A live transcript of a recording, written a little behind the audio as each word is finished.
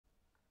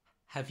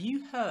Have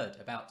you heard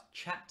about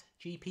Chat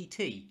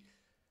GPT?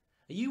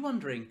 Are you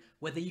wondering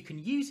whether you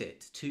can use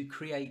it to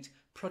create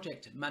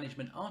project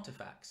management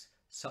artifacts,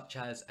 such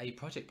as a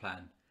project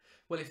plan?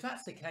 Well, if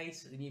that's the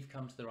case, then you've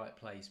come to the right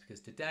place, because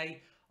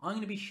today I'm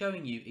going to be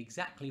showing you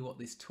exactly what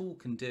this tool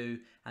can do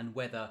and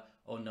whether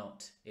or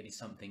not it is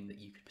something that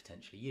you could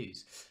potentially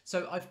use.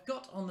 So I've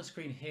got on the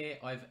screen here,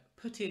 I've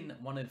put in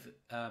one of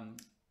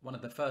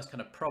the first kind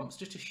of prompts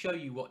just to show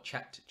you what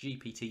Chat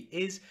GPT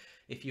is.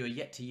 If you are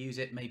yet to use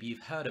it, maybe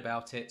you've heard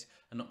about it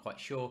and not quite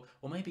sure,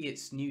 or maybe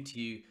it's new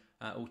to you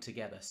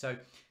altogether. So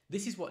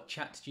this is what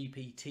Chat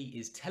GPT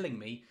is telling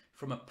me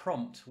from a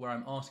prompt where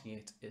I'm asking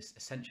it is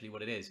essentially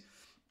what it is.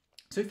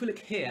 So if we look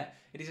here,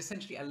 it is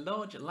essentially a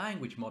large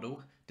language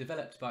model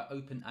developed by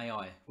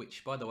OpenAI,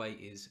 which by the way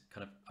is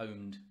kind of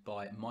owned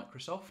by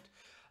Microsoft.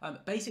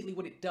 Basically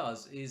what it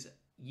does is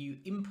you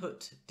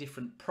input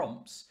different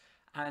prompts,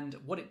 and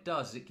what it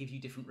does is it gives you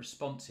different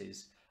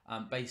responses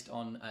based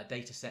on a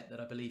data set that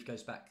I believe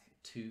goes back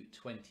to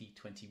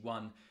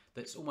 2021,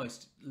 that's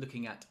almost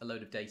looking at a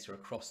load of data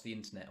across the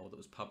internet, or that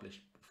was published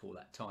before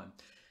that time.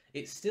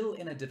 It's still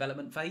in a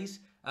development phase,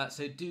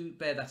 so do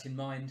bear that in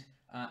mind.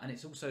 And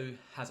it also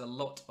has a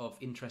lot of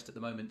interest at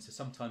the moment, so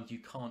sometimes you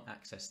can't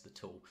access the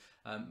tool.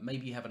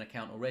 Maybe you have an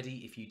account already.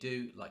 If you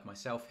do, like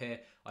myself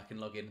here, I can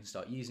log in and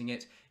start using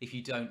it. If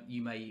you don't,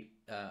 you may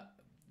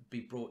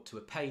be brought to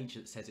a page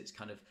that says it's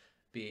kind of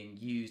being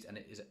used and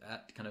it is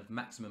at kind of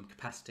maximum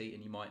capacity,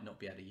 and you might not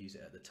be able to use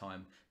it at the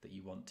time that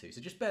you want to. So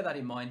just bear that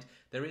in mind.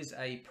 There is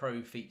a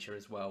pro feature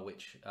as well,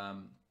 which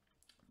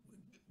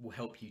will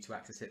help you to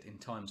access it in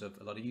times of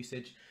a lot of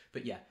usage.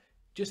 But yeah,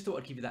 just thought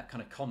I'd give you that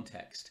kind of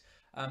context.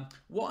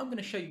 What I'm going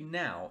to show you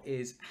now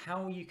is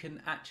how you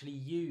can actually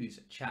use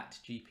Chat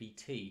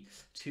GPT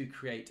to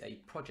create a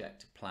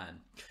project plan.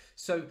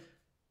 So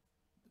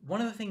one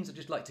of the things I'd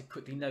just like to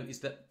quickly note is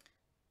that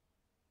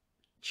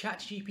Chat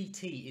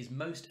GPT is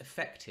most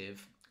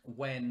effective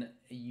when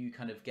you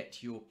kind of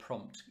get your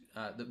prompt,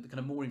 the kind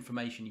of more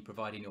information you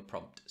provide in your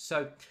prompt.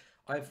 So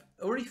I've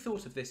already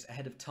thought of this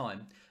ahead of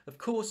time. Of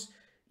course,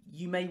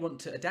 you may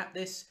want to adapt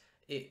this.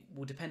 It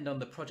will depend on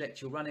the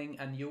project you're running,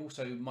 and you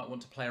also might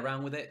want to play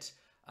around with it.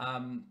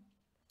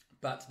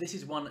 But this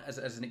is one as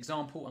an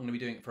example. I'm going to be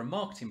doing it for a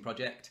marketing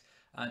project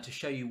to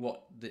show you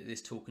what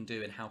this tool can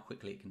do and how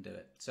quickly it can do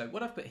it. So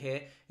what I've put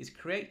here is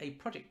create a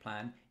project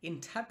plan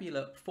in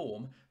tabular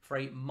form for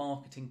a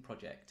marketing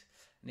project.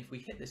 And if we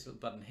hit this little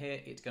button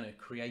here, it's going to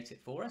create it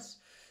for us.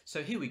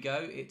 So here we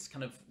go. It's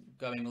kind of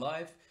going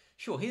live.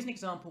 Sure, here's an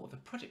example of a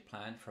project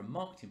plan for a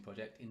marketing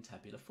project in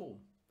tabular form.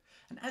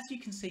 And as you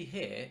can see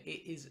here,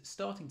 it is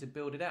starting to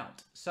build it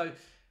out. So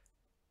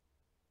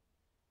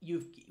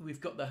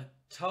we've got the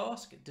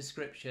task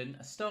description,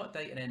 a start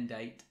date and end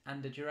date,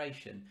 and a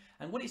duration.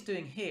 And what it's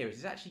doing here is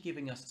it's actually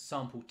giving us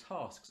sample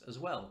tasks as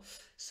well.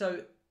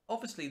 So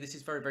obviously this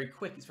is very, very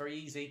quick. It's very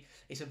easy.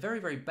 It's a very,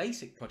 very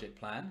basic project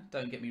plan,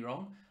 don't get me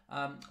wrong,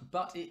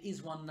 but it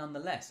is one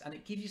nonetheless. And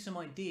it gives you some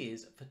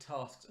ideas for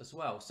tasks as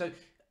well. So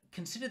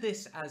consider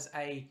this as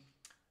a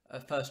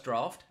first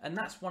draft, and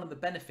that's one of the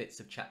benefits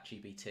of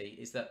ChatGPT,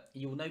 is that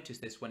you'll notice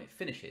this when it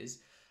finishes.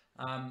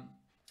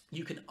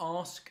 You can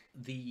ask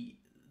the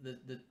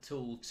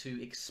tool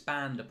to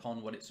expand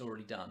upon what it's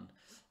already done.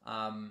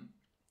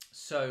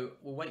 So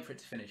we'll wait for it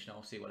to finish and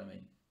I'll see what I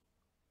mean.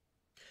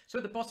 So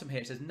at the bottom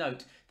here it says,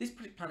 note, this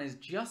project plan is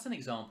just an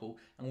example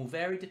and will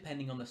vary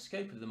depending on the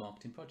scope of the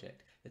marketing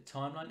project. The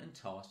timeline and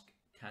task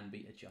can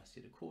be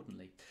adjusted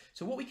accordingly.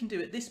 So what we can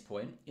do at this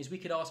point is we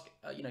could ask,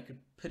 could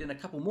put in a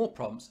couple more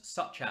prompts,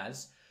 such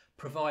as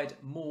provide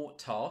more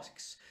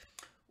tasks.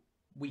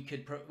 We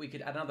could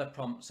add another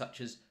prompt such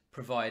as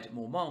provide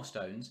more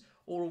milestones,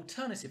 or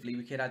alternatively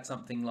we could add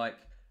something like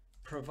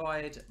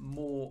provide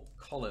more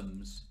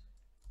columns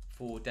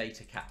for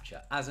data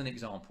capture as an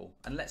example,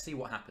 and let's see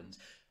what happens.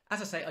 As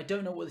I say, I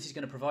don't know what this is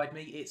going to provide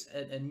me. It's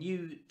a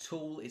new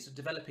tool, it's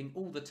developing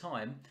all the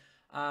time,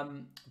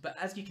 but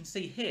as you can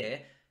see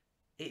here,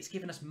 it's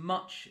given us a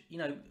much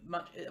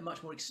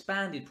more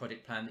expanded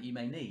project plan that you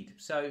may need.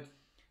 So,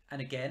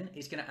 and again,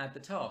 it's going to add the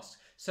tasks.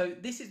 So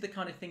this is the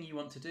kind of thing you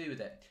want to do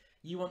with it.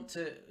 You want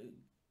to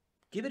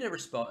give it a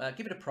response,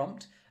 give it a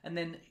prompt, and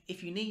then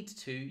if you need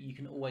to, you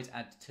can always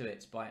add to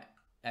it by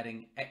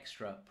adding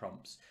extra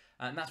prompts.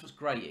 And that's what's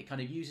great. It kind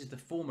of uses the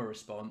former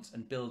response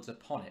and builds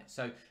upon it.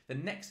 So the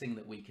next thing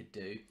that we could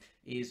do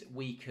is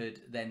we could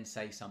then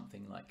say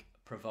something like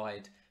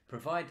provide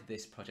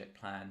this project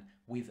plan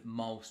with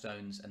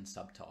milestones and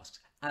subtasks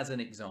as an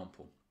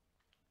example.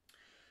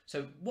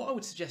 So what I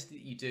would suggest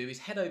that you do is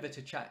head over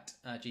to Chat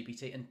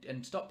GPT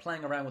and stop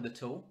playing around with the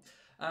tool.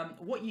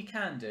 What you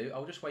can do,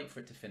 I'll just wait for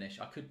it to finish.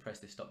 I could press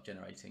this stop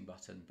generating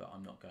button, but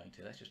I'm not going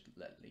to. Let's just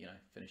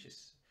finish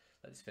this.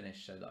 Let's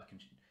finish so that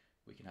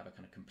we can have a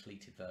kind of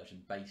completed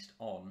version based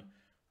on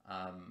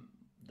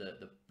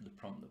the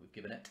prompt that we've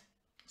given it.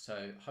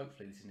 So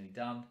hopefully this is nearly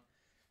done.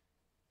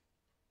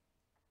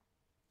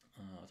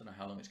 I don't know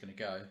how long it's going to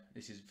go.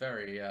 This is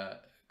very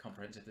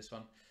comprehensive, this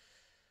one.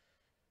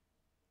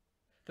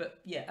 But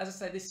yeah, as I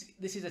say,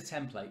 this is a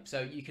template,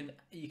 so you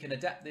can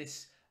adapt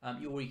this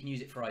or you can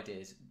use it for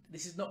ideas.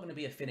 This is not going to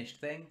be a finished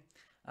thing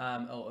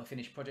or a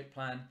finished project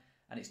plan,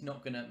 and it's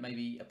not going to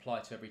maybe apply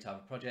to every type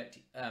of project.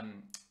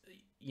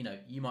 You know,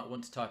 you might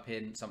want to type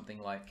in something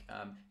like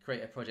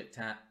create a project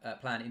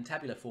plan in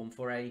tabular form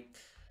for a,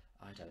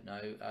 I don't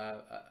know,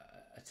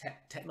 a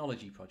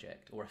technology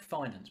project or a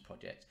finance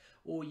project,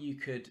 or you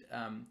could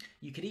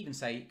even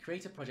say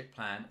create a project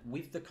plan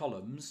with the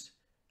columns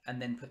and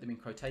then put them in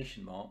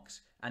quotation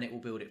marks, and it will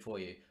build it for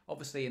you.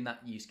 Obviously, in that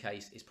use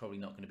case, it's probably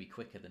not going to be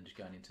quicker than just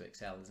going into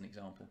Excel as an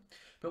example.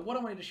 But what I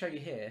wanted to show you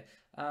here,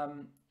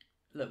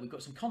 look, we've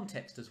got some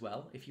context as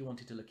well if you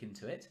wanted to look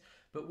into it.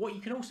 But what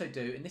you can also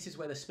do, and this is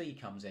where the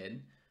speed comes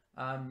in,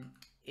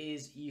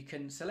 is you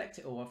can select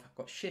it all. I've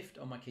got Shift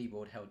on my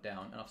keyboard held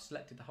down, and I've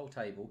selected the whole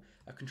table.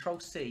 A Control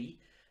C,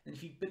 and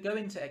if you go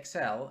into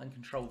Excel and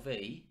Control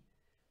V,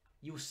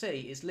 you'll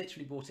see it's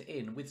literally brought it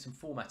in with some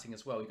formatting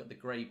as well. You've got the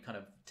grey kind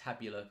of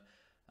tabular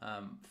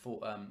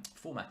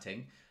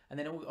formatting, and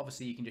then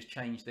obviously you can just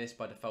change this.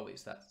 By default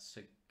it's that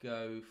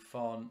Go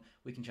font.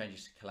 We can change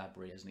this to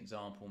Calabria as an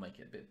example, make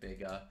it a bit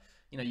bigger.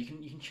 You know, you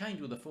can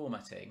change all the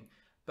formatting,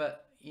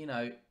 but you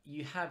know,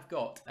 you have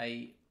got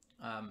a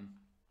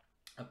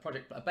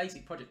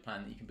basic project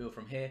plan that you can build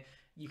from here.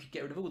 You could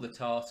get rid of all the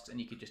tasks and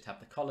you could just have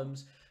the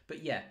columns,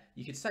 but yeah,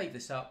 you could save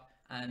this up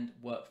and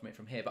work from it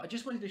from here. But I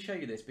just wanted to show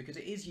you this because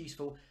it is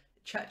useful.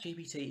 Chat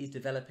GPT is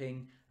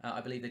developing.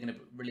 I believe they're going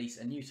to release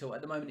a new tool. At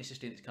the moment, it's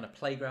just in its kind of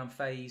playground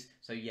phase.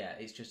 So yeah,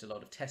 it's just a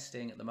lot of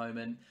testing at the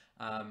moment,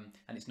 and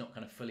it's not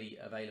kind of fully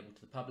available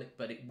to the public,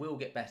 but it will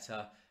get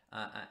better.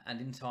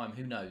 And in time,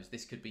 who knows,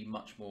 this could be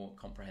much more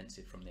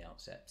comprehensive from the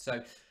outset.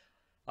 So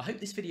I hope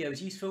this video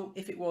is useful.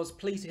 If it was,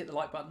 please hit the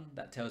like button.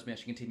 That tells me I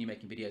should continue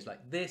making videos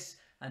like this,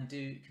 and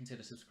do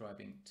consider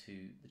subscribing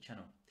to the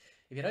channel.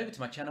 If you head over to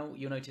my channel,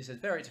 you'll notice there's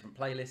very different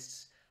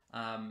playlists,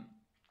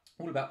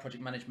 all about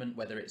project management,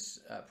 whether it's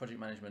project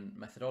management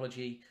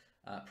methodology,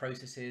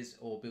 processes,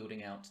 or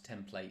building out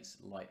templates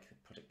like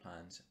project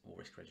plans or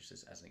risk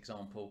registers as an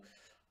example.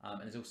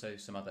 And there's also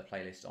some other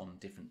playlists on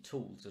different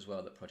tools as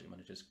well that project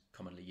managers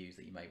commonly use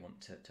that you may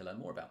want to learn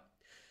more about.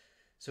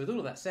 So with all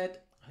of that said,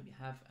 I hope you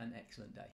have an excellent day.